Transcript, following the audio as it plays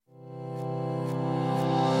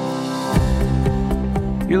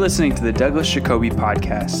You're listening to the Douglas Jacoby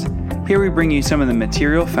Podcast. Here we bring you some of the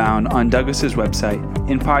material found on Douglas's website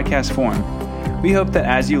in podcast form. We hope that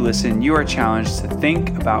as you listen, you are challenged to think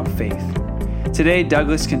about faith. Today,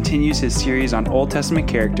 Douglas continues his series on Old Testament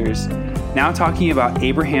characters, now talking about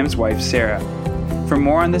Abraham's wife, Sarah. For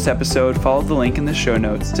more on this episode, follow the link in the show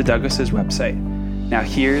notes to Douglas's website. Now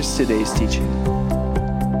here's today's teaching.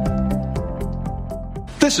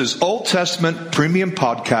 This is Old Testament Premium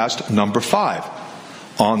Podcast number 5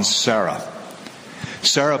 on Sarah.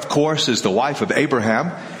 Sarah, of course, is the wife of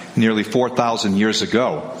Abraham nearly 4,000 years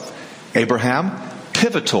ago. Abraham,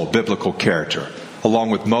 pivotal biblical character,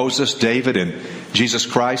 along with Moses, David, and Jesus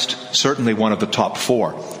Christ, certainly one of the top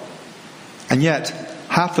 4. And yet,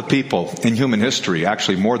 half the people in human history,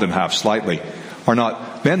 actually more than half slightly, are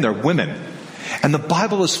not men, they're women. And the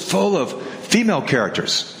Bible is full of female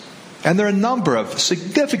characters. And there are a number of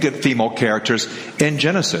significant female characters in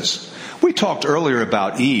Genesis. We talked earlier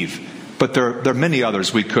about Eve, but there are many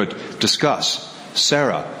others we could discuss.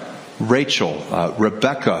 Sarah, Rachel,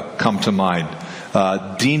 Rebecca come to mind,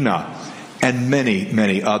 Dinah, and many,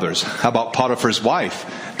 many others. How about Potiphar's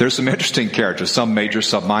wife? There's some interesting characters, some major,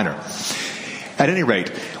 some minor. At any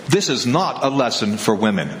rate, this is not a lesson for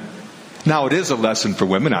women. Now, it is a lesson for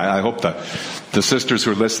women. I hope the sisters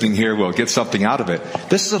who are listening here will get something out of it.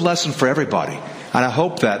 This is a lesson for everybody. And I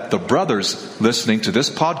hope that the brothers listening to this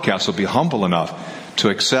podcast will be humble enough to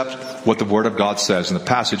accept what the Word of God says and the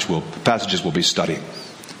passages we'll be studying.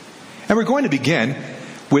 And we're going to begin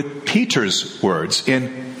with Peter's words in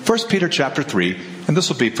 1 Peter chapter 3, and this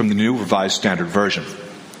will be from the New Revised Standard Version.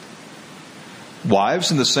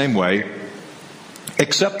 Wives, in the same way,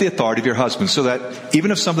 accept the authority of your husbands, so that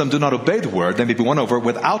even if some of them do not obey the word, they may be won over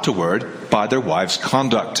without a word by their wives'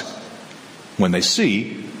 conduct, when they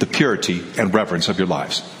see the purity and reverence of your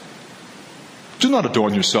lives. Do not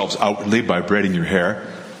adorn yourselves outwardly by braiding your hair,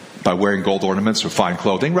 by wearing gold ornaments or fine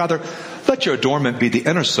clothing. Rather, let your adornment be the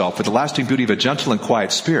inner self with the lasting beauty of a gentle and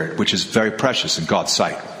quiet spirit, which is very precious in God's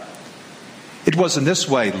sight. It was in this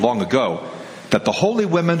way long ago that the holy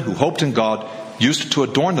women who hoped in God used to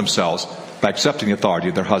adorn themselves by accepting the authority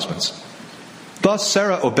of their husbands. Thus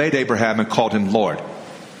Sarah obeyed Abraham and called him Lord.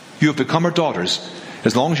 You have become her daughters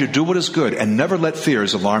as long as you do what is good and never let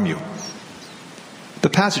fears alarm you. The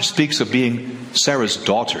passage speaks of being Sarah's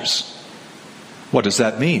daughters. What does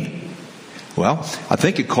that mean? Well, I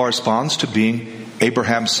think it corresponds to being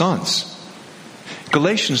Abraham's sons.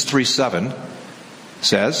 Galatians 3:7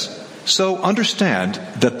 says, "So understand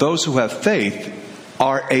that those who have faith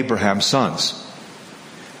are Abraham's sons."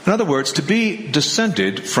 In other words, to be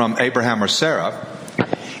descended from Abraham or Sarah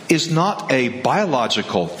is not a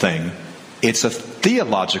biological thing, it's a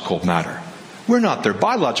theological matter. We're not their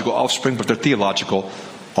biological offspring, but their theological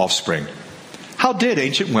offspring. How did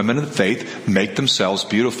ancient women of the faith make themselves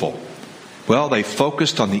beautiful? Well, they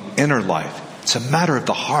focused on the inner life. It's a matter of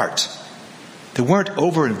the heart. They weren't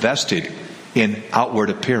over-invested in outward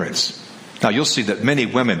appearance. Now, you'll see that many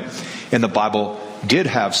women in the Bible did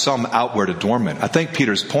have some outward adornment. I think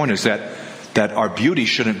Peter's point is that our beauty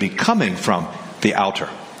shouldn't be coming from the outer.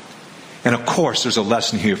 And of course, there's a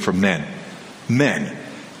lesson here for men. Men,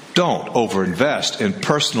 don't overinvest in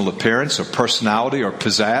personal appearance or personality or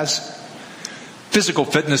pizzazz. Physical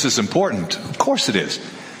fitness is important. Of course it is.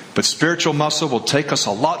 But spiritual muscle will take us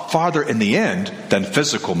a lot farther in the end than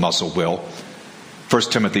physical muscle will.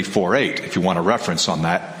 1 Timothy 4:8, if you want a reference on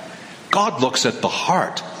that. God looks at the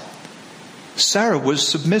heart. Sarah was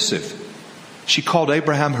submissive. She called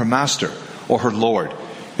Abraham her master or her Lord.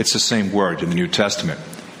 It's the same word in the New Testament.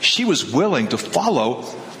 She was willing to follow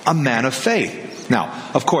a man of faith. Now,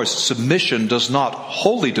 of course, submission does not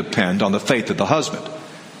wholly depend on the faith of the husband,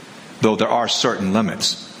 though there are certain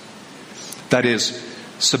limits. That is,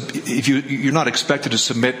 if you're not expected to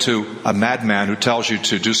submit to a madman who tells you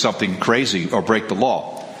to do something crazy or break the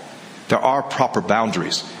law. There are proper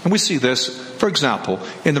boundaries. And we see this, for example,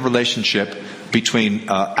 in the relationship between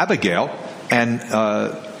Abigail and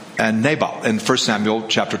Nabal in 1 Samuel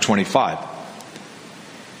chapter 25.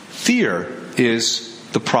 Fear is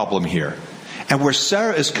the problem here. And where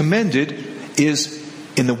Sarah is commended is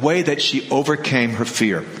in the way that she overcame her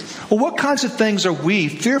fear. Well, what kinds of things are we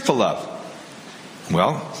fearful of?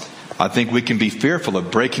 Well, I think we can be fearful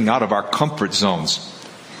of breaking out of our comfort zones.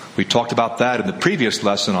 We talked about that in the previous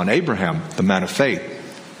lesson on Abraham, the man of faith.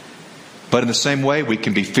 But in the same way, we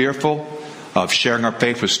can be fearful of sharing our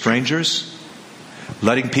faith with strangers,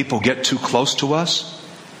 letting people get too close to us,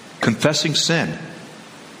 confessing sin,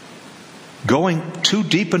 going too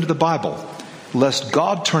deep into the Bible, lest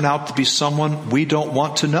God turn out to be someone we don't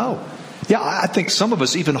want to know. Yeah, I think some of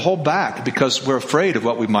us even hold back because we're afraid of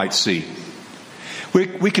what we might see.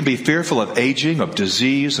 We can be fearful of aging, of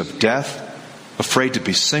disease, of death, afraid to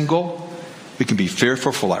be single. We can be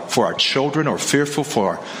fearful for our children or fearful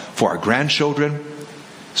for our grandchildren.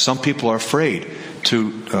 Some people are afraid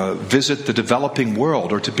to visit the developing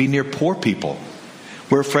world or to be near poor people.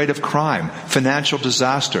 We're afraid of crime, financial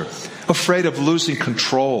disaster, afraid of losing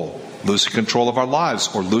control of our lives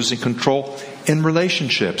or losing control in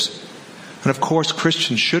relationships. And of course,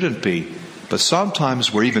 Christians shouldn't be, but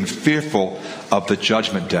sometimes we're even fearful of the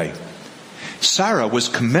judgment day. Sarah was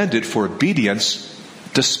commended for obedience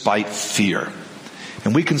despite fear.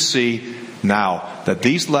 And we can see now that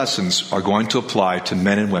these lessons are going to apply to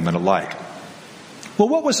men and women alike. Well,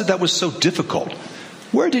 what was it that was so difficult?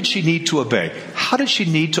 Where did she need to obey? How did she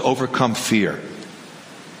need to overcome fear?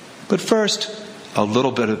 But first, a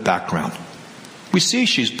little bit of background. We see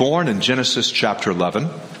she's born in Genesis chapter 11,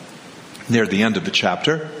 near the end of the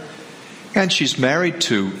chapter, and she's married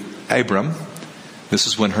to Abram. This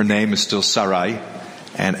is when her name is still Sarai,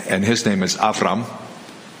 and his name is Avram.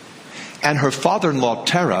 And her father-in-law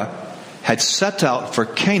Terah had set out for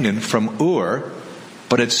Canaan from Ur,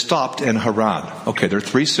 but had stopped in Haran. Okay, there are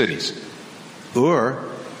 3 cities. Ur,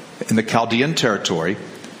 in the Chaldean territory,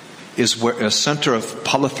 is a center of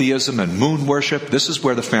polytheism and moon worship. This is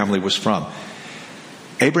where the family was from.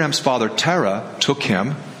 Abraham's father Terah took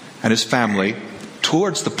him and his family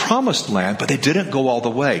towards the promised land, but they didn't go all the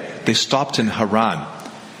way. They stopped in Haran,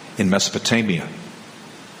 in Mesopotamia.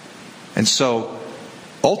 And so,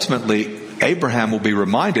 ultimately, Abraham will be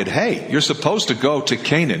reminded, hey, you're supposed to go to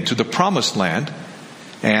Canaan, to the promised land,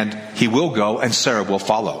 and he will go and Sarah will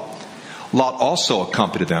follow. Lot also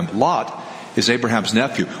accompanied them. Lot is Abraham's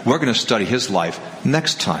nephew. We're going to study his life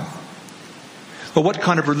next time. Well, what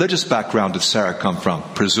kind of religious background did Sarah come from?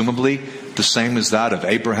 Presumably the same as that of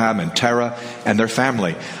Abraham and Terah and their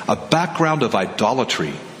family. A background of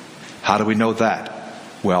idolatry. How do we know that?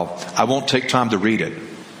 Well, I won't take time to read it,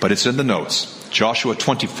 but it's in the notes. Joshua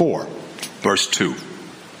 24, verse 2.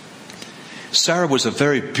 Sarah was a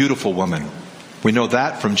very beautiful woman. We know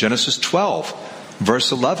that from Genesis 12,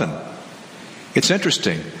 verse 11. It's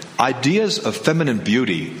interesting. Ideas of feminine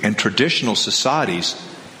beauty in traditional societies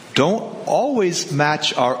don't always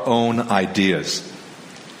match our own ideas.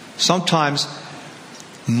 Sometimes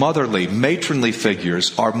motherly, matronly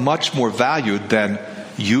figures are much more valued than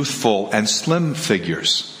youthful and slim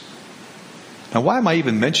figures. Now, why am I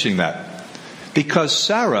even mentioning that? Because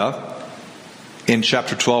Sarah, in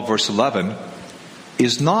chapter 12, verse 11,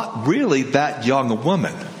 is not really that young a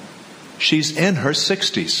woman. She's in her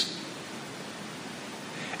 60s.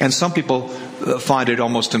 And some people find it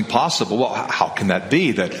almost impossible. Well, how can that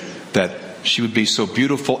be that she would be so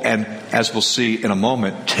beautiful and, as we'll see in a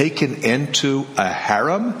moment, taken into a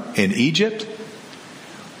harem in Egypt?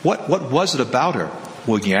 What was it about her?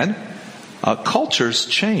 Well, again, cultures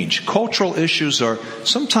change. Cultural issues are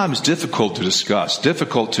sometimes difficult to discuss,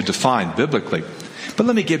 difficult to define biblically. But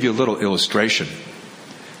let me give you a little illustration.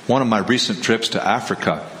 One of my recent trips to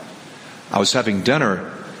Africa, I was having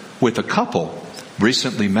dinner with a couple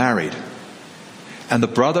recently married. And the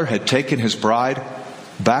brother had taken his bride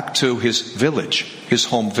back to his village, his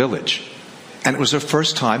home village. And it was their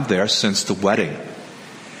first time there since the wedding.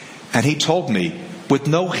 And he told me, with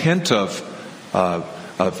no hint of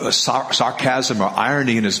sarcasm or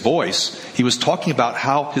irony in his voice, he was talking about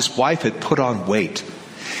how his wife had put on weight.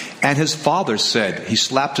 And his father said, he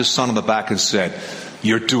slapped his son on the back and said,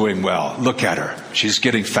 "You're doing well. Look at her. She's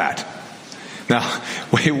getting fat." Now,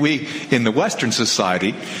 we in the Western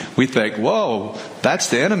society, we think, whoa, that's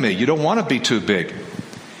the enemy. You don't want to be too big.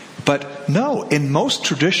 But no, in most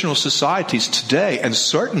traditional societies today, and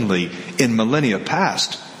certainly in millennia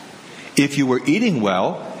past, if you were eating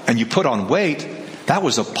well and you put on weight, that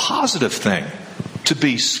was a positive thing. To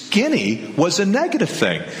be skinny was a negative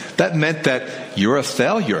thing. That meant that you're a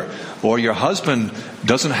failure or your husband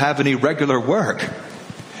doesn't have any regular work.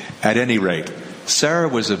 At any rate, Sarah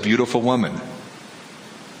was a beautiful woman.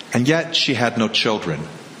 And yet she had no children.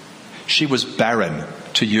 She was barren,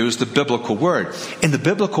 to use the biblical word. In the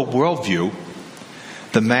biblical worldview,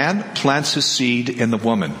 the man plants his seed in the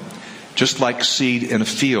woman, just like seed in a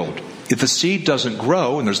field. If the seed doesn't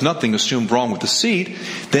grow, and there's nothing assumed wrong with the seed,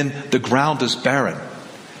 then the ground is barren.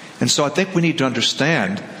 And so I think we need to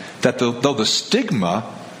understand that though the stigma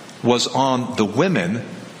was on the women,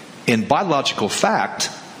 in biological fact,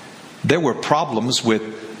 there were problems with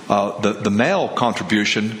the male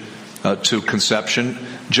contribution to conception,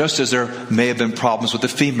 just as there may have been problems with the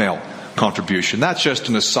female contribution. That's just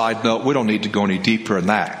an aside note. We don't need to go any deeper in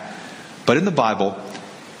that. But in the Bible,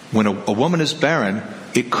 when a woman is barren,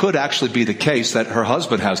 it could actually be the case that her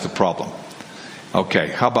husband has the problem. Okay,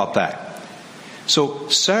 how about that? So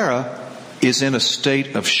Sarah is in a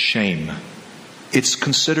state of shame. It's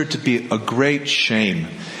considered to be a great shame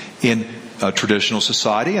in traditional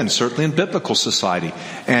society and certainly in biblical society.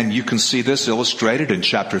 And you can see this illustrated in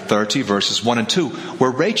chapter 30, verses 1 and 2, where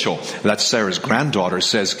Rachel, that's Sarah's granddaughter,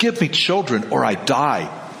 says, "Give me children or I die."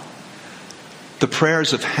 The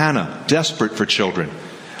prayers of Hannah, desperate for children.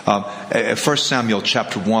 1 Samuel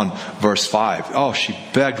chapter 1, verse 5. Oh, she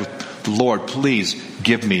begged the Lord, please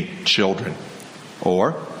give me children.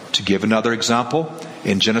 Or, to give another example,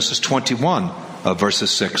 in Genesis 21, verses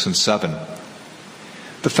 6 and 7.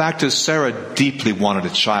 The fact is, Sarah deeply wanted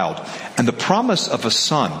a child. And the promise of a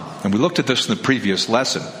son, and we looked at this in the previous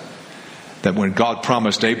lesson, that when God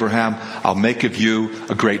promised Abraham, "I'll make of you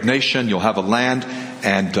a great nation, you'll have a land,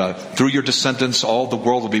 and through your descendants all the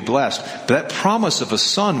world will be blessed." But that promise of a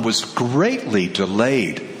son was greatly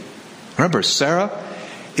delayed. Remember, Sarah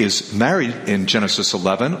is married in Genesis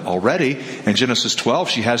 11 already. In Genesis 12,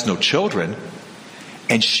 she has no children.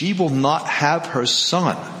 And she will not have her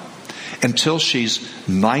son until she's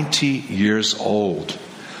 90 years old.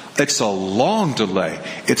 It's a long delay.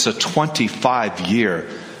 It's a 25-year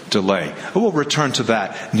delay. We'll return to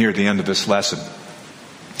that near the end of this lesson.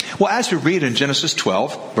 Well, as we read in Genesis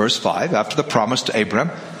 12, verse 5, after the promise to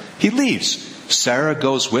Abraham, he leaves. Sarah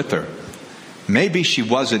goes with her. Maybe she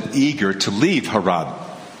wasn't eager to leave Haran.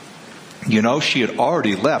 You know, she had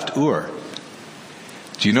already left Ur.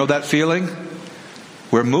 Do you know that feeling?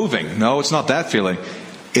 We're moving. No, it's not that feeling.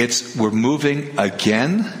 It's we're moving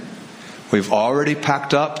again. We've already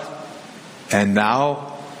packed up, and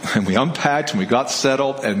now we unpacked and we got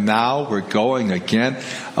settled, and now we're going again.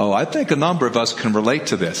 Oh, I think a number of us can relate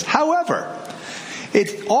to this. However,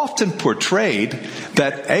 it's often portrayed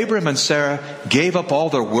that Abraham and Sarah gave up all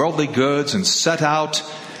their worldly goods and set out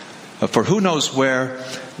for who knows where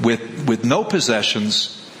with no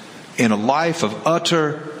possessions in a life of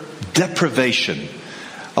utter deprivation,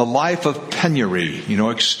 a life of penury,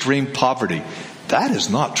 extreme poverty. That is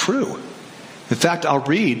not true. In fact, I'll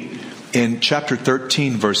read in chapter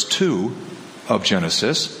 13, verse 2 of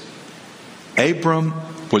Genesis, Abram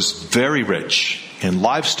was very rich in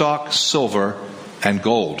livestock, silver, and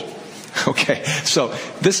gold. Okay, so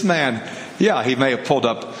this man, he may have pulled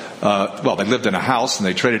up, they lived in a house and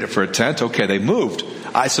they traded it for a tent. Okay, they moved.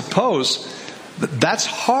 I suppose that's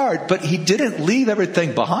hard, but he didn't leave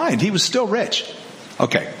everything behind. He was still rich.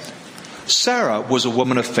 Okay, Sarah was a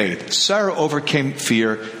woman of faith. Sarah overcame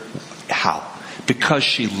fear. How? Because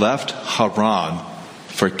she left Haran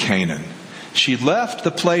for Canaan. She left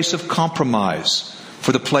the place of compromise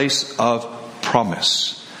for the place of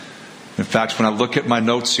promise. In fact, when I look at my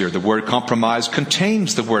notes here, the word compromise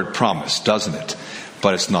contains the word promise, doesn't it?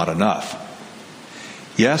 But it's not enough.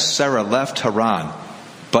 Yes, Sarah left Haran,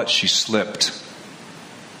 but she slipped.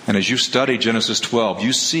 And as you study Genesis 12,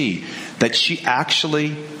 you see that she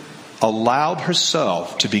actually allowed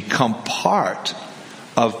herself to become part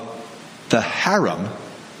of the harem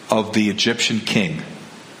of the Egyptian king.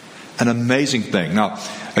 An amazing thing. Now,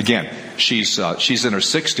 again, she's in her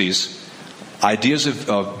 60s. Ideas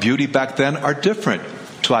of beauty back then are different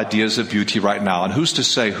to ideas of beauty right now. And who's to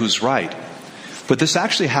say who's right? But this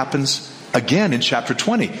actually happens again in chapter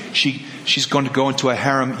 20. She's going to go into a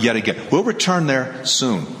harem yet again. We'll return there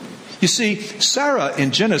soon. You see, Sarah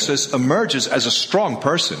in Genesis emerges as a strong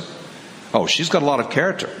person. Oh, she's got a lot of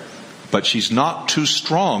character. But she's not too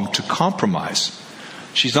strong to compromise.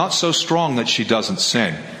 She's not so strong that she doesn't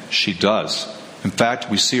sin. She does. In fact,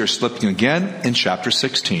 we see her slipping again in chapter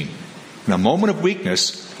 16. In a moment of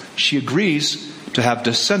weakness, she agrees to have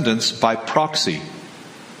descendants by proxy.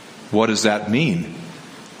 What does that mean?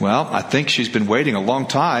 Well, I think she's been waiting a long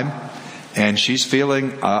time, and she's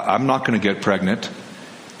feeling, I'm not going to get pregnant,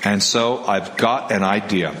 and so I've got an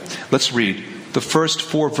idea. Let's read the first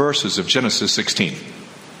 4 verses of Genesis 16.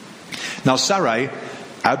 Now Sarai,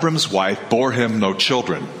 Abram's wife, bore him no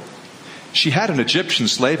children. She had an Egyptian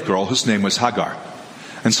slave girl whose name was Hagar.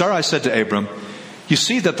 And Sarai said to Abram, "You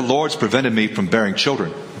see that the Lord's prevented me from bearing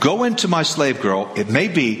children. Go into my slave girl. It may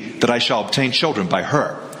be that I shall obtain children by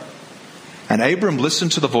her." And Abram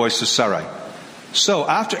listened to the voice of Sarai. So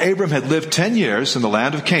after Abram had lived 10 years in the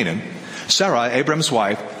land of Canaan, Sarai, Abram's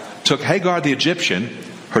wife, took Hagar the Egyptian,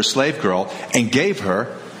 her slave girl, and gave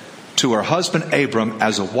her to her husband Abram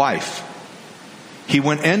as a wife. He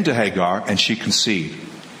went in to Hagar, and she conceived.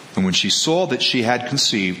 And when she saw that she had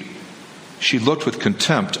conceived, she looked with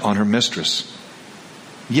contempt on her mistress.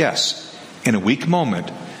 Yes, in a weak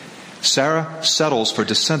moment, Sarah settles for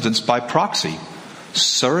descendants by proxy.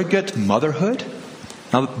 Surrogate motherhood?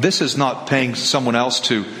 Now, this is not paying someone else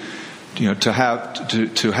to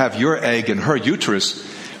have your egg in her uterus,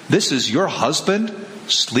 This is your husband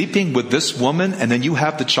sleeping with this woman, and then you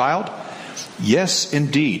have the child? Yes,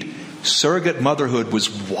 indeed. Surrogate motherhood was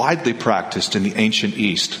widely practiced in the ancient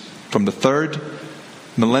East, from the 3rd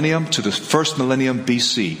millennium to the 1st millennium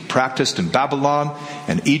BC, practiced in Babylon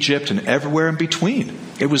and Egypt and everywhere in between.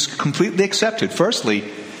 It was completely accepted. Firstly,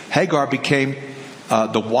 Hagar became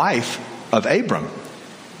the wife of Abram.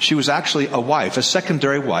 She was actually a wife, a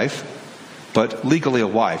secondary wife, but legally a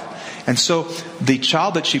wife. And so the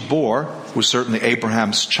child that she bore was certainly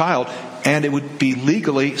Abraham's child, and it would be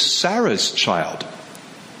legally Sarah's child.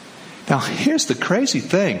 Now, here's the crazy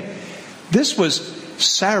thing. This was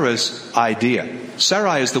Sarah's idea.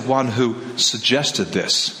 Sarai is the one who suggested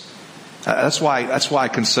this. That's why I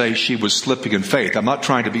can say she was slipping in faith. I'm not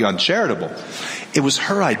trying to be uncharitable. It was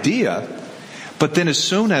her idea. But then as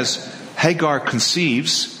soon as Hagar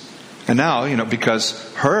conceives, and now,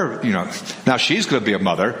 because now she's going to be a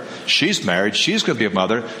mother. She's married. She's going to be a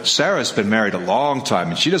mother. Sarah's been married a long time,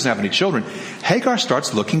 and she doesn't have any children. Hagar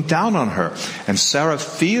starts looking down on her, and Sarah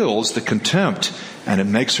feels the contempt, and it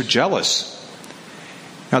makes her jealous.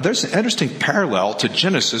 Now, there's an interesting parallel to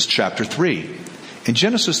Genesis chapter 3. In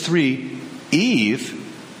Genesis 3,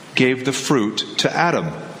 Eve gave the fruit to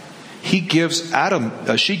Adam. She gives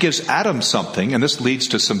Adam something, and this leads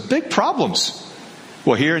to some big problems.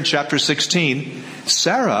 Well, here in chapter 16,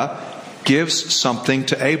 Sarah gives something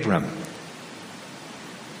to Abram.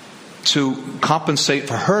 To compensate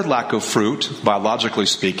for her lack of fruit, biologically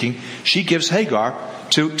speaking, she gives Hagar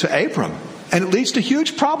to Abram. And it leads to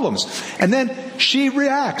huge problems. And then she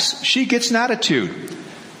reacts. She gets an attitude.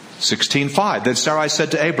 16:5. Then Sarai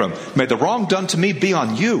said to Abram, "May the wrong done to me be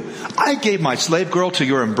on you. I gave my slave girl to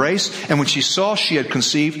your embrace, and when she saw she had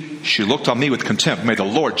conceived, she looked on me with contempt. May the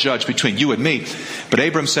Lord judge between you and me." But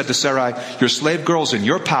Abram said to Sarai, "Your slave girl is in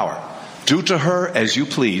your power. Do to her as you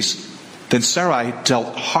please." Then Sarai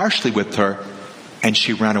dealt harshly with her, and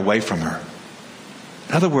she ran away from her.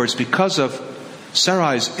 In other words, because of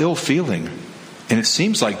Sarai's ill feeling, and it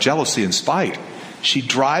seems like jealousy and spite, she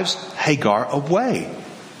drives Hagar away,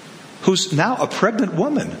 who's now a pregnant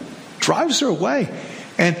woman, drives her away.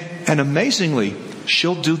 And amazingly,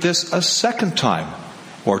 she'll do this a second time,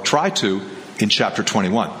 or try to, in chapter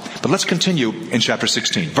 21. But let's continue in chapter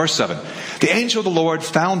 16, verse 7. The angel of the Lord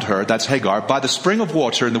found her, that's Hagar, by the spring of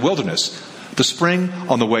water in the wilderness, the spring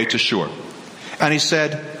on the way to Shur. And he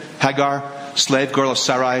said, "Hagar, slave girl of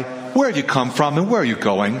Sarai, where have you come from and where are you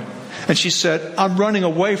going?" And she said, "I'm running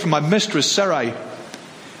away from my mistress Sarai."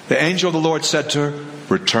 The angel of the Lord said to her,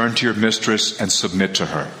 "Return to your mistress and submit to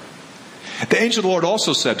her." The angel of the Lord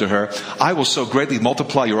also said to her, "I will so greatly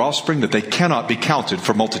multiply your offspring that they cannot be counted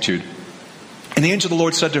for multitude." And the angel of the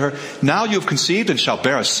Lord said to her, "Now you have conceived and shall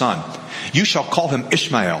bear a son. You shall call him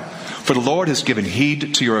Ishmael, for the Lord has given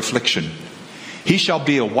heed to your affliction. He shall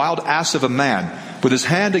be a wild ass of a man, with his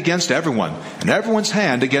hand against everyone, and everyone's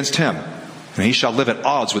hand against him. And he shall live at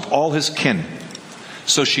odds with all his kin."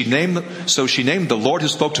 So she named the Lord who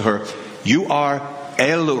spoke to her, "You are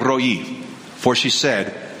El Roi." For she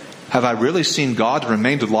said, "Have I really seen God and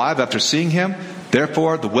remained alive after seeing him?"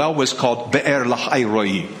 Therefore the well was called Be'er Lahai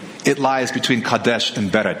Roi. It lies between Kadesh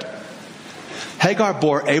and Bered. Hagar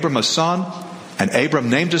bore Abram a son, and Abram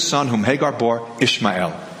named his son whom Hagar bore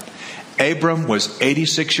Ishmael. Abram was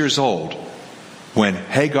 86 years old when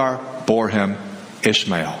Hagar bore him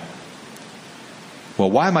Ishmael.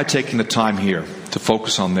 Well, why am I taking the time here to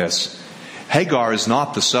focus on this? Hagar is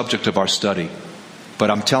not the subject of our study,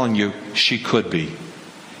 but I'm telling you, she could be.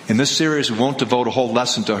 In this series, we won't devote a whole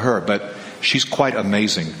lesson to her, but she's quite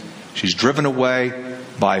amazing. She's driven away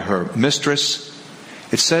by her mistress.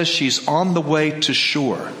 It says she's on the way to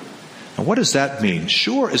Shur. Now, what does that mean?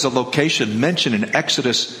 Shur is a location mentioned in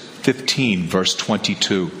Exodus 15, verse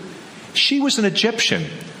 22. She was an Egyptian,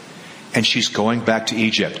 and she's going back to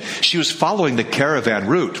Egypt. She was following the caravan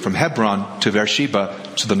route from Hebron to Beersheba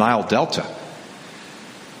to the Nile Delta.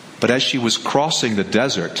 But as she was crossing the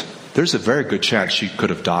desert, there's a very good chance she could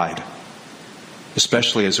have died.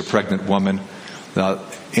 Especially as a pregnant woman,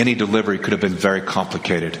 any delivery could have been very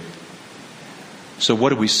complicated. So what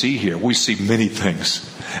do we see here? We see many things.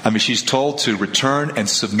 I mean, she's told to return and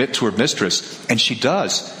submit to her mistress, and she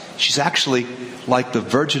does. She's actually like the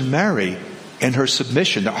Virgin Mary in her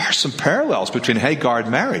submission. There are some parallels between Hagar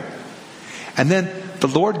and Mary. And then the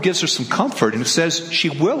Lord gives her some comfort, and it says she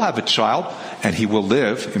will have a child, and he will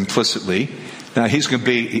live implicitly. Now he's going to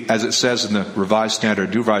be, as it says in the Revised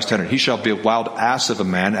Standard, New Revised Standard, he shall be a wild ass of a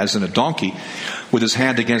man, as in a donkey, with his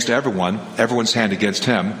hand against everyone's hand against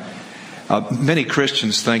him. Many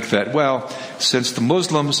Christians think that, well, since the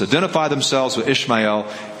Muslims identify themselves with Ishmael,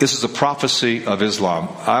 this is a prophecy of Islam.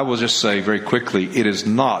 I will just say very quickly, it is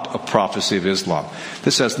not a prophecy of Islam.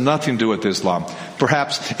 This has nothing to do with Islam.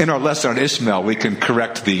 Perhaps in our lesson on Ishmael, we can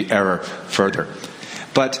correct the error further.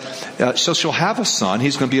 But so she'll have a son.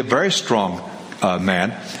 He's going to be a very strong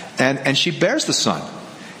man. And she bears the son.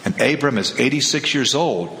 And Abram is 86 years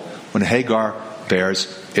old when Hagar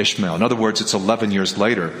bears Ishmael. In other words, it's 11 years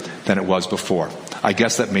later than it was before. I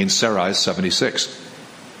guess that means Sarai is 76.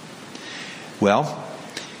 Well,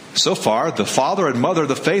 so far, the father and mother of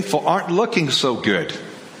the faithful aren't looking so good.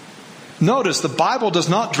 Notice, the Bible does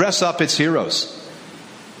not dress up its heroes.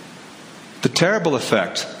 The terrible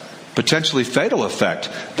effect, potentially fatal effect,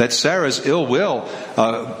 that Sarah's ill will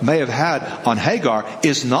may have had on Hagar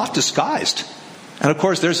is not disguised. And of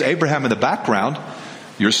course, there's Abraham in the background.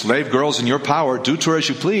 Your slave girl's in your power. Do to her as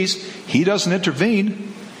you please. He doesn't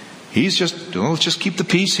intervene. He's just, let's just keep the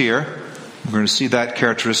peace here. We're going to see that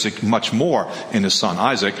characteristic much more in his son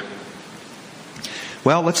Isaac.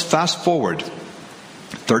 Well, let's fast forward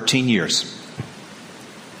 13 years.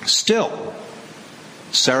 Still,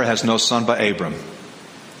 Sarah has no son by Abram.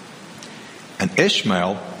 And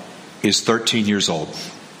Ishmael is 13 years old.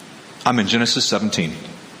 I'm in Genesis 17.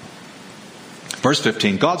 Verse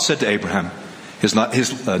 15, God said to Abraham, his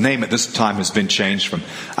name at this time has been changed from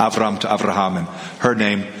Avram to Avraham, and her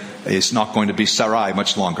name is not going to be Sarai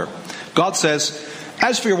much longer. God says,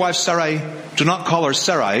 as for your wife Sarai, do not call her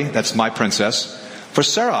Sarai, that's my princess, for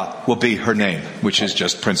Sarah will be her name, which is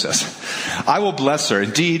just princess. I will bless her.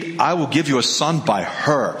 Indeed, I will give you a son by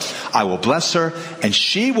her. I will bless her, and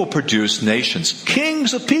she will produce nations.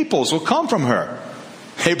 Kings of peoples will come from her.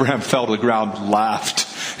 Abraham fell to the ground, laughed,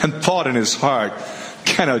 and thought in his heart,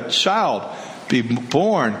 can a child be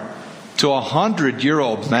born to a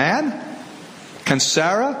 100-year-old man? Can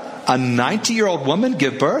Sarah, a 90-year-old woman,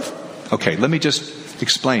 give birth? Okay, let me just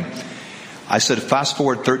explain. I said fast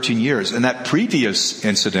forward 13 years. In that previous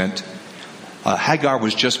incident, Hagar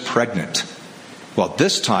was just pregnant. Well,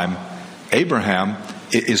 this time, Abraham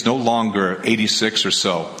is no longer 86 or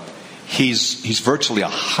so. He's virtually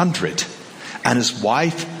 100. And his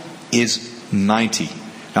wife is 90.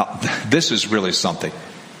 Now, this is really something.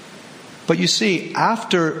 But you see,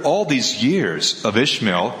 after all these years of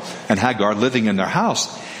Ishmael and Hagar living in their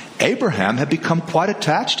house, Abraham had become quite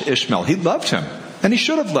attached to Ishmael. He loved him. And he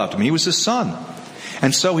should have loved him. He was his son.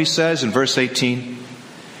 And so he says in verse 18,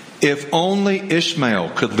 if only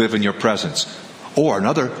Ishmael could live in your presence. Or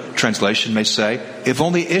another translation may say, if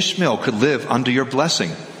only Ishmael could live under your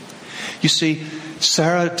blessing. You see,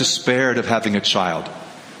 Sarah despaired of having a child.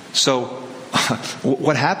 So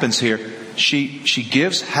what happens here, she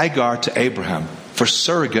gives Hagar to Abraham for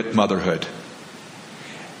surrogate motherhood.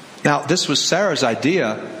 Now, this was Sarah's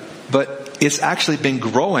idea, but it's actually been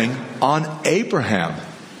growing on Abraham.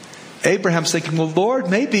 Abraham's thinking, well, Lord,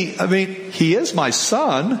 maybe, he is my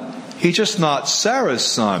son. He's just not Sarah's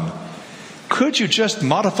son. Could you just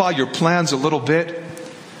modify your plans a little bit?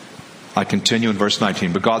 I continue in verse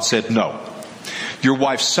 19. But God said, no. Your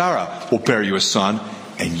wife Sarah will bear you a son,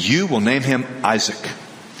 and you will name him Isaac,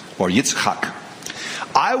 or Yitzchak.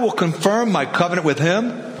 I will confirm my covenant with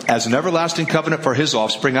him as an everlasting covenant for his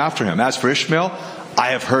offspring after him. As for Ishmael,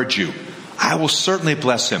 I have heard you. I will certainly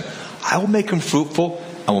bless him. I will make him fruitful.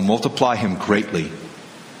 I will multiply him greatly.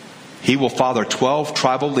 He will father 12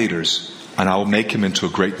 tribal leaders, and I will make him into a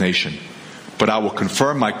great nation. But I will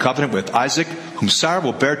confirm my covenant with Isaac, whom Sarah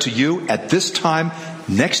will bear to you at this time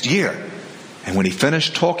next year. And when he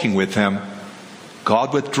finished talking with him,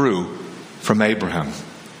 God withdrew from Abraham.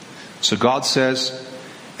 So God says,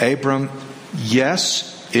 Abram,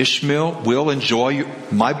 yes, Ishmael will enjoy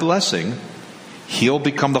my blessing. He'll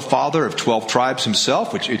become the father of 12 tribes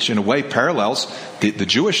himself, which in a way parallels the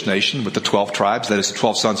Jewish nation with the 12 tribes, that is the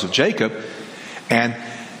 12 sons of Jacob. And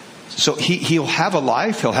so he'll have a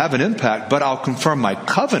life, he'll have an impact, but I'll confirm my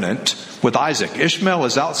covenant with Isaac. Ishmael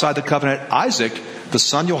is outside the covenant. Isaac, the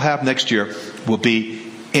son you'll have next year, will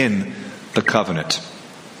be in the covenant.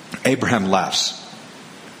 Abraham laughs.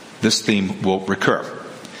 This theme will recur.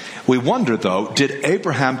 We wonder, though, did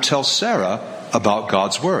Abraham tell Sarah about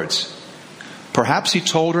God's words? Perhaps he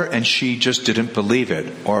told her and she just didn't believe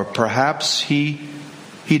it. Or perhaps he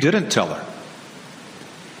didn't tell her.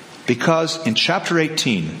 Because in chapter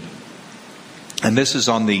 18, and this is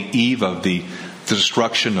on the eve of the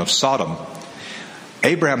destruction of Sodom,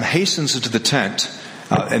 Abraham hastens into the tent,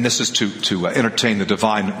 and this is to entertain the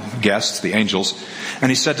divine guests, the angels. And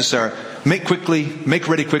he said to Sarah, make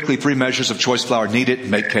ready quickly 3 measures of choice flour, knead it,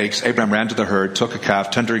 and make cakes. Abraham ran to the herd, took a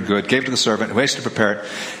calf, tender and good, gave it to the servant, who hasted to prepare it,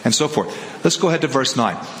 and so forth. Let's go ahead to verse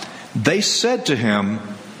 9. They said to him,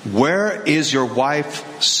 "Where is your wife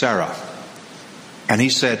Sarah?" And he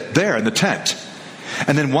said, "There in the tent."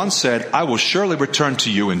 And then one said, "I will surely return to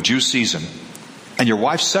you in due season, and your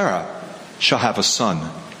wife Sarah shall have a son."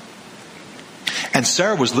 And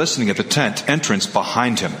Sarah was listening at the tent entrance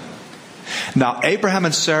behind him. Now Abraham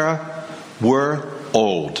and Sarah were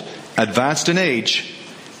old, advanced in age.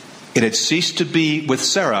 It had ceased to be with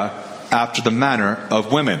Sarah after the manner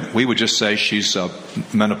of women. We would just say she's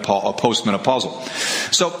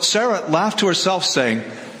postmenopausal. So Sarah laughed to herself, saying,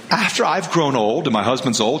 "After I've grown old and my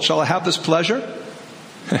husband's old, shall I have this pleasure?"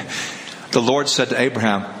 The Lord said to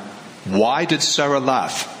Abraham, "Why did Sarah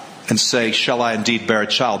laugh and say, 'Shall I indeed bear a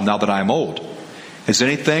child now that I am old?' Is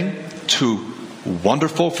anything too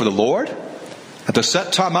wonderful for the Lord? At the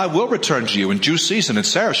set time I will return to you in due season, and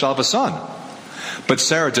Sarah shall have a son." But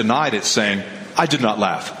Sarah denied it, saying, "I did not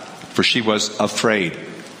laugh," for she was afraid.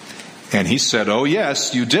 And he said, "Oh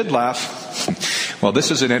yes, you did laugh." Well,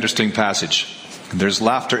 this is an interesting passage. There's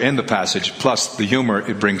laughter in the passage, plus the humor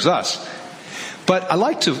it brings us. But I'd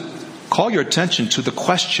like to call your attention to the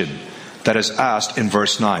question that is asked in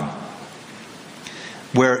verse 9,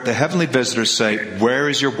 where the heavenly visitors say, "Where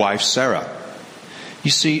is your wife Sarah?"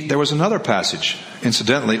 You see, there was another passage,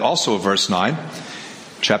 incidentally, also verse 9,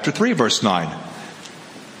 chapter 3, verse 9.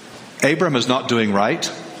 Abram is not doing right.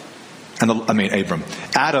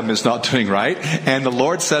 Adam is not doing right. And the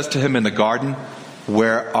Lord says to him in the garden,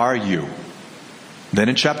 "Where are you?" Then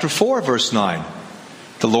in chapter 4, verse 9,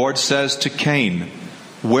 the Lord says to Cain,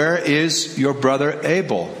 "Where is your brother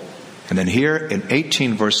Abel?" And then here in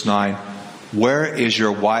 18, verse 9, "Where is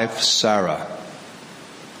your wife Sarah?"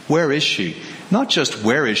 Where is she? Not just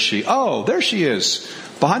where is she? Oh, there she is,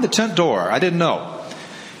 behind the tent door. I didn't know.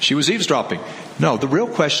 She was eavesdropping. No, the real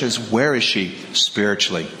question is, where is she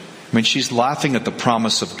spiritually? I mean, she's laughing at the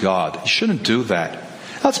promise of God. You shouldn't do that.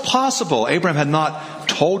 That's possible. Abraham had not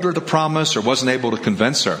told her the promise or wasn't able to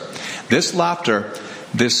convince her. This laughter,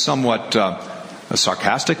 this somewhat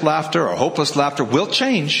sarcastic laughter or hopeless laughter will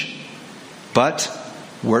change, but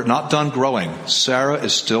we're not done growing. Sarah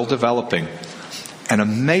is still developing. And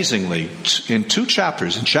amazingly, in 2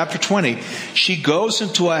 chapters, in chapter 20, she goes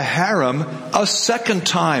into a harem a second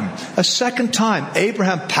time. A second time.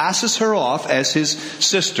 Abraham passes her off as his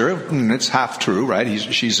sister. It's half true, right?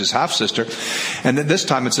 She's his half-sister. And then this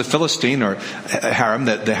time it's a Philistine or a harem,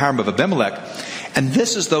 the harem of Abimelech. And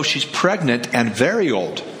this is though she's pregnant and very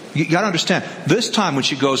old. You got to understand, this time when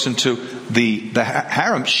she goes into the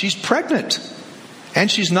harem, she's pregnant. And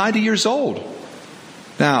she's 90 years old.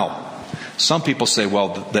 Now, some people say,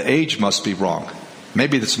 well, the age must be wrong.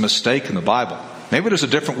 Maybe it's a mistake in the Bible. Maybe there's a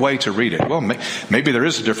different way to read it. Well, maybe there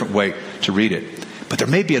is a different way to read it. But there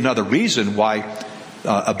may be another reason why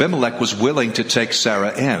Abimelech was willing to take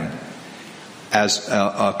Sarah in as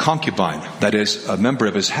a concubine, that is, a member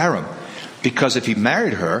of his harem. Because if he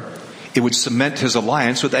married her, it would cement his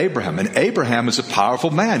alliance with Abraham. And Abraham is a powerful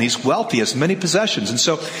man. He's wealthy, has many possessions. And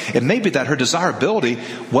so it may be that her desirability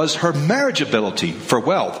was her marriageability for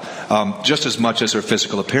wealth, just as much as her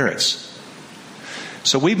physical appearance.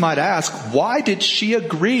 So we might ask, why did she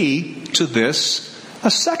agree to this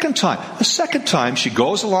a second time? A second time she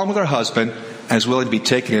goes along with her husband and is willing to be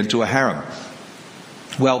taken into a harem.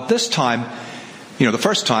 Well, this time, the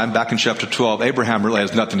first time, back in chapter 12, Abraham really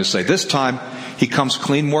has nothing to say. This time, he comes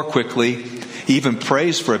clean more quickly. He even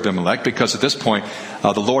prays for Abimelech because at this point,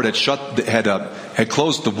 the Lord had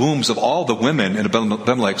closed the wombs of all the women in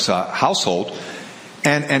Abimelech's household.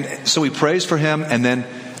 And so he prays for him, and then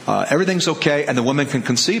everything's okay, and the woman can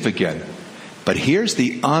conceive again. But here's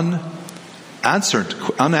the unanswered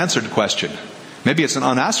question. Maybe it's an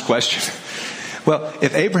unasked question. Well,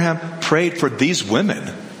 if Abraham prayed for these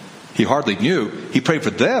women, he hardly knew, he prayed for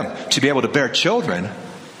them to be able to bear children.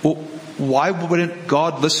 Well, why wouldn't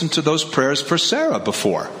God listen to those prayers for Sarah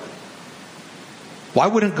before? Why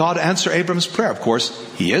wouldn't God answer Abraham's prayer? Of course,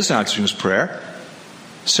 he is answering his prayer.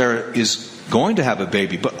 Sarah is going to have a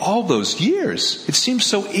baby, but all those years, it seems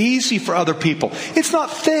so easy for other people. It's not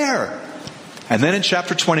fair. And then in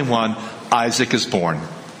chapter 21, Isaac is born.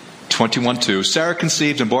 21:2, Sarah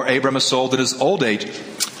conceived and bore Abraham a son in his old age.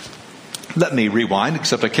 Let me rewind,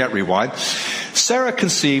 except I can't rewind. Sarah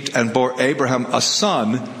conceived and bore Abraham a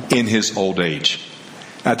son in his old age,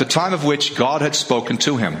 at the time of which God had spoken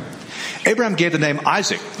to him. Abraham gave the name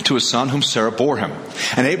Isaac to his son whom Sarah bore him.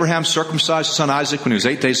 And Abraham circumcised his son Isaac when he was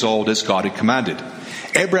 8 days old, as God had commanded.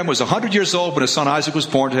 Abraham was 100 years old when his son Isaac was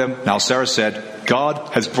born to him. Now Sarah said, God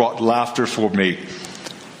has brought laughter for me.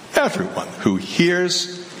 Everyone who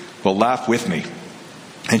hears will laugh with me.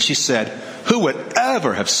 And she said, who would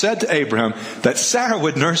ever have said to Abraham that Sarah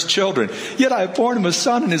would nurse children? Yet I have borne him a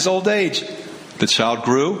son in his old age. The child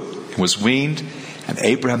grew and was weaned, and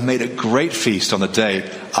Abraham made a great feast on the day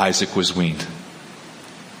Isaac was weaned.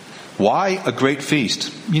 Why a great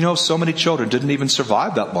feast? You know, so many children didn't even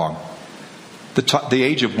survive that long. The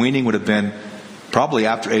age of weaning would have been probably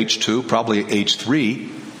after age 2, probably age 3.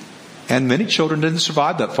 And many children didn't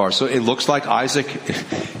survive that far. So it looks like Isaac,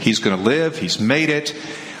 he's going to live. He's made it.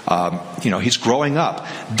 He's growing up.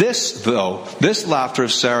 This laughter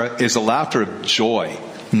of Sarah is a laughter of joy,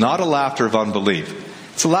 not a laughter of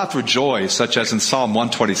unbelief. It's a laughter of joy, such as in Psalm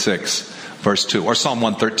 126, verse 2, or Psalm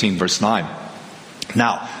 113, verse 9.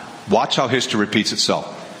 Now, watch how history repeats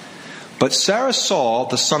itself. But Sarah saw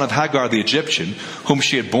the son of Hagar the Egyptian, whom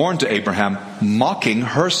she had borne to Abraham, mocking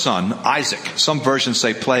her son Isaac. Some versions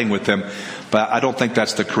say playing with him, but I don't think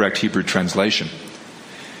that's the correct Hebrew translation.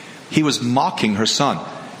 He was mocking her son.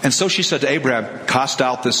 And so she said to Abraham, cast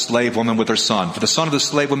out this slave woman with her son, for the son of the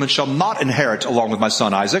slave woman shall not inherit along with my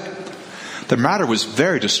son Isaac. The matter was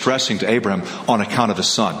very distressing to Abraham on account of his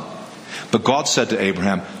son. But God said to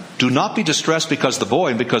Abraham, do not be distressed because of the boy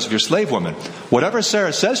and because of your slave woman. Whatever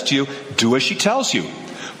Sarah says to you, do as she tells you.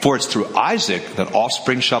 For it's through Isaac that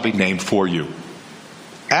offspring shall be named for you.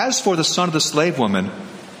 As for the son of the slave woman,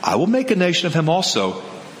 I will make a nation of him also,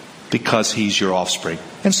 because he's your offspring.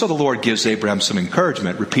 And so the Lord gives Abraham some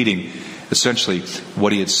encouragement, repeating essentially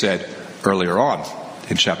what he had said earlier on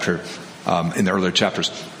in the earlier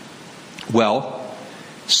chapters. Well,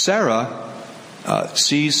 Sarah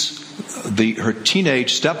sees her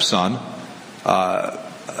teenage stepson,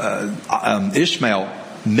 Ishmael,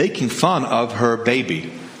 making fun of her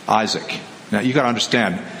baby, Isaac. Now, you got to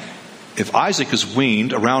understand, if Isaac is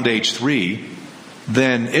weaned around age 3,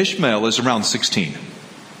 then Ishmael is around 16.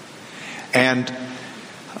 And,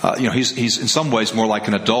 he's in some ways more like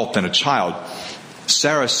an adult than a child.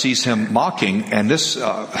 Sarah sees him mocking, and this,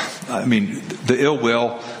 the ill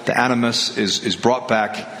will, the animus is brought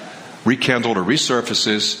back, rekindled or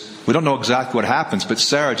resurfaces. We don't know exactly what happens, but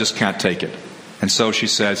Sarah just can't take it. And so she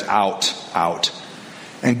says, out.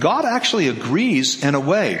 And God actually agrees in a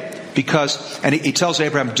way, and he tells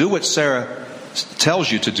Abraham, do what Sarah tells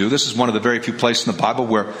you to do. This is one of the very few places in the Bible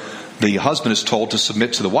where the husband is told to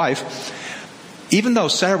submit to the wife. Even though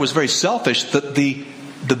Sarah was very selfish, the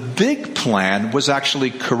big plan was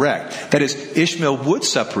actually correct. That is, Ishmael would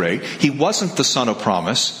separate. He wasn't the son of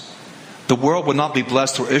promise. The world would not be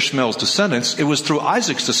blessed through Ishmael's descendants. It was through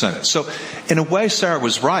Isaac's descendants. So, in a way, Sarah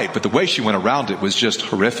was right, but the way she went around it was just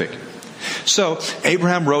horrific. So,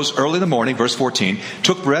 Abraham rose early in the morning, verse 14,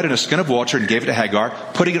 took bread and a skin of water and gave it to Hagar,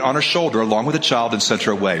 putting it on her shoulder along with the child, and sent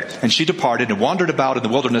her away. And she departed and wandered about in the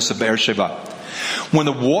wilderness of Beersheba. When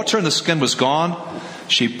the water and the skin was gone,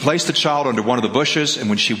 she placed the child under one of the bushes, and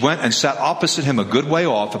when she went and sat opposite him a good way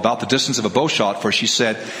off, about the distance of a bow shot, for she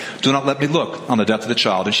said, do not let me look on the death of the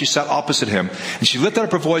child. And she sat opposite him, and she lifted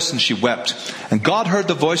up her voice, and she wept. And God heard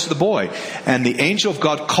the voice of the boy. And the angel of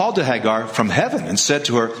God called to Hagar from heaven and said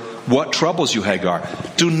to her, what troubles you, Hagar?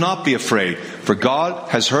 Do not be afraid, for God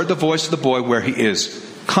has heard the voice of the boy where he is.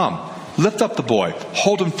 Come, lift up the boy,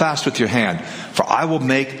 hold him fast with your hand, for I will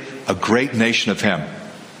make a great nation of him.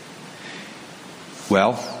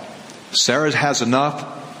 Well, Sarah has enough.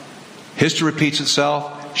 History repeats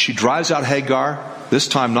itself. She drives out Hagar, this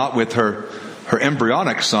time not with her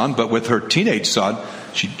embryonic son, but with her teenage son.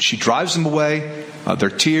 She drives him away. Their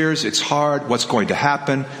tears, it's hard. What's going to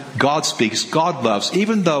happen? God speaks. God loves.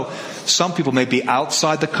 Even though some people may be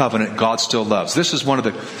outside the covenant, God still loves. This is one of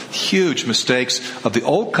the huge mistakes of the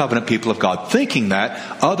old covenant people of God, thinking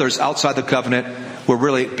that others outside the covenant were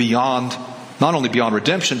really beyond, not only beyond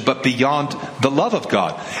redemption, but beyond the love of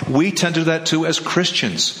God. We tend to do that too as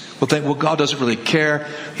Christians. We'll think, well, God doesn't really care.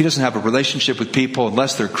 He doesn't have a relationship with people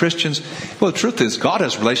unless they're Christians. Well, the truth is, God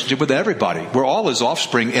has a relationship with everybody. We're all His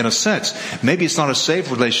offspring in a sense. Maybe it's not a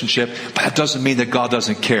saved relationship, but that doesn't mean that God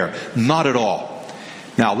doesn't care. Not at all.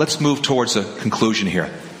 Now, let's move towards a conclusion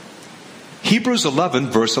here. Hebrews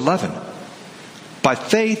 11, verse 11. By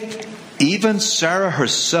faith, even Sarah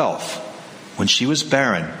herself, when she was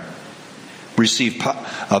barren, received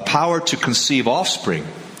power to conceive offspring,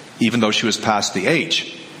 even though she was past the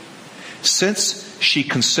age, since she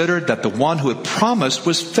considered that the one who had promised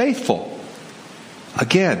was faithful.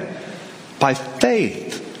 Again, by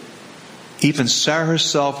faith, even Sarah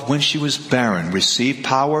herself, when she was barren, received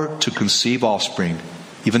power to conceive offspring,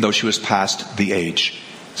 even though she was past the age,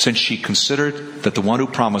 since she considered that the one who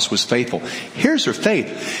promised was faithful. Here's her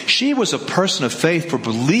faith. She was a person of faith for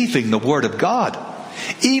believing the Word of God,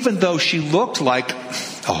 even though she looked like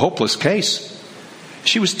a hopeless case.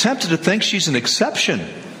 She was tempted to think she's an exception.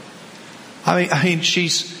 I mean, she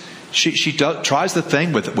tries the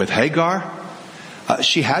thing with Hagar.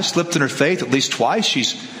 She has slipped in her faith at least twice.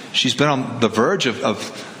 She's been on the verge of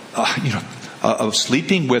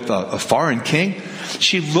sleeping with a foreign king.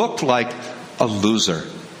 She looked like a loser.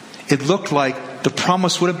 It looked like the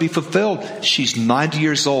promise wouldn't be fulfilled. She's 90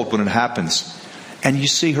 years old when it happens. And you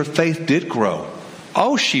see her faith did grow.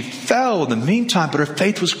 Oh, she fell in the meantime, but her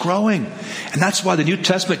faith was growing. And that's why the New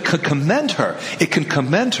Testament could commend her. It can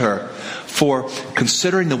commend her for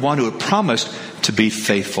considering the one who had promised to be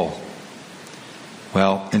faithful.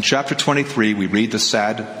 Well, in chapter 23, we read the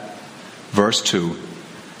sad verse 2.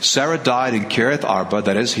 Sarah died in Kiriath Arba,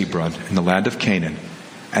 that is Hebron, in the land of Canaan.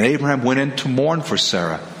 And Abraham went in to mourn for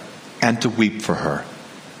Sarah and to weep for her.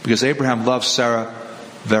 Because Abraham loved Sarah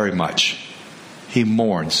very much. He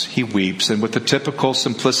mourns, he weeps, and with the typical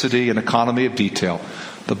simplicity and economy of detail,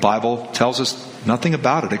 the Bible tells us nothing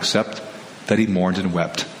about it except that he mourned and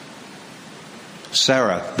wept.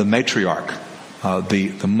 Sarah, the matriarch,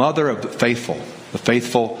 the mother of the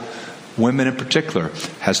faithful women in particular,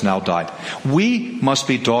 has now died. We must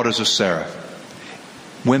be daughters of Sarah.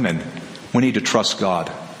 Women, we need to trust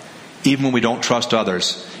God, even when we don't trust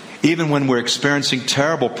others. Even when we're experiencing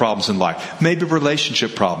terrible problems in life, maybe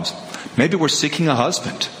relationship problems, maybe we're seeking a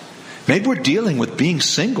husband, maybe we're dealing with being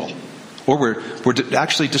single, or we're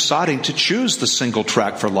actually deciding to choose the single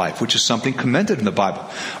track for life, which is something commended in the Bible.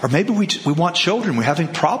 Or maybe we want children, we're having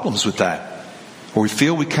problems with that, or we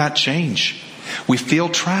feel we can't change, we feel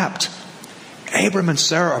trapped. Abram and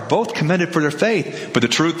Sarah are both commended for their faith, but the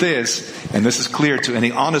truth is, and this is clear to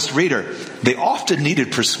any honest reader, they often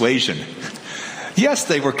needed persuasion. Yes,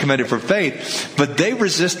 they were commended for faith, but they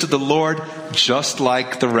resisted the Lord just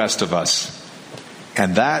like the rest of us.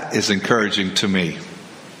 And that is encouraging to me.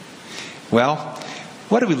 Well,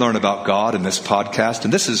 what do we learn about God in this podcast?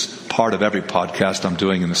 And this is part of every podcast I'm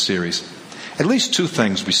doing in the series. At least two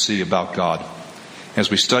things we see about God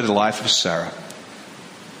as we study the life of Sarah.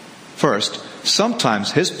 First,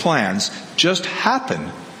 sometimes His plans just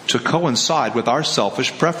happen to coincide with our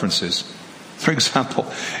selfish preferences. For example,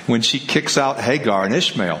 when she kicks out Hagar and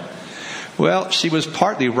Ishmael, well, she was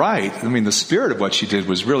partly right. I mean, the spirit of what she did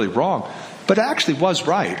was really wrong, but it actually was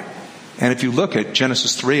right. And if you look at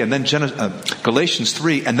Genesis 3 and then Galatians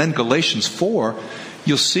 3 and then Galatians 4,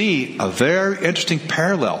 you'll see a very interesting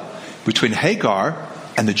parallel between Hagar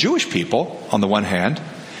and the Jewish people on the one hand,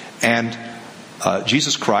 and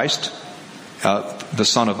Jesus Christ, the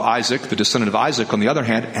son of Isaac, the descendant of Isaac on the other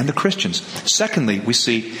hand, and the Christians. Secondly, we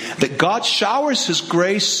see that God showers His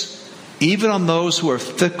grace even on those who are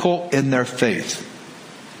fickle in their faith,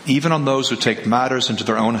 even on those who take matters into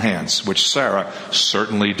their own hands, which Sarah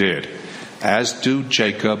certainly did, as do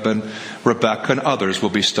Jacob and Rebekah and others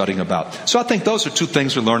we'll be studying about. So I think those are two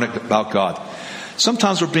things we learn about God.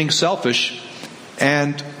 Sometimes we're being selfish,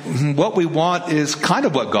 and what we want is kind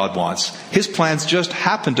of what God wants. His plans just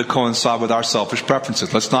happen to coincide with our selfish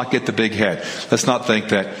preferences. Let's not get the big head. Let's not think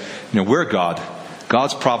that, we're God.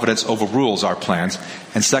 God's providence overrules our plans.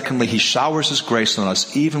 And secondly, He showers His grace on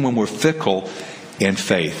us even when we're fickle in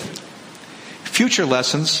faith. Future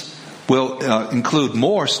lessons will include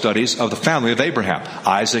more studies of the family of Abraham.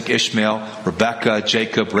 Isaac, Ishmael, Rebekah,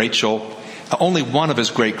 Jacob, Rachel. Only one of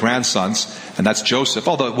his great-grandsons, and that's Joseph,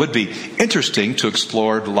 although it would be interesting to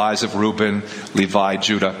explore the lives of Reuben, Levi,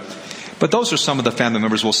 Judah. But those are some of the family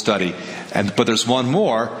members we'll study. But there's one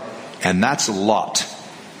more, and that's Lot.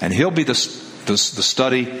 And he'll be the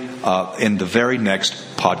study in the very next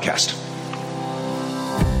podcast.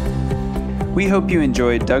 We hope you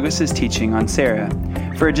enjoyed Douglas's teaching on Sarah.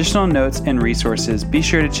 For additional notes and resources, be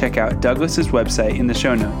sure to check out Douglas's website in the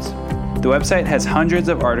show notes. The website has hundreds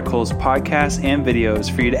of articles, podcasts, and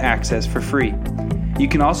videos for you to access for free. You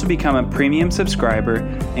can also become a premium subscriber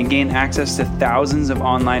and gain access to thousands of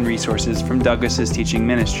online resources from Douglas's teaching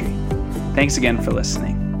ministry. Thanks again for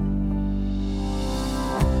listening.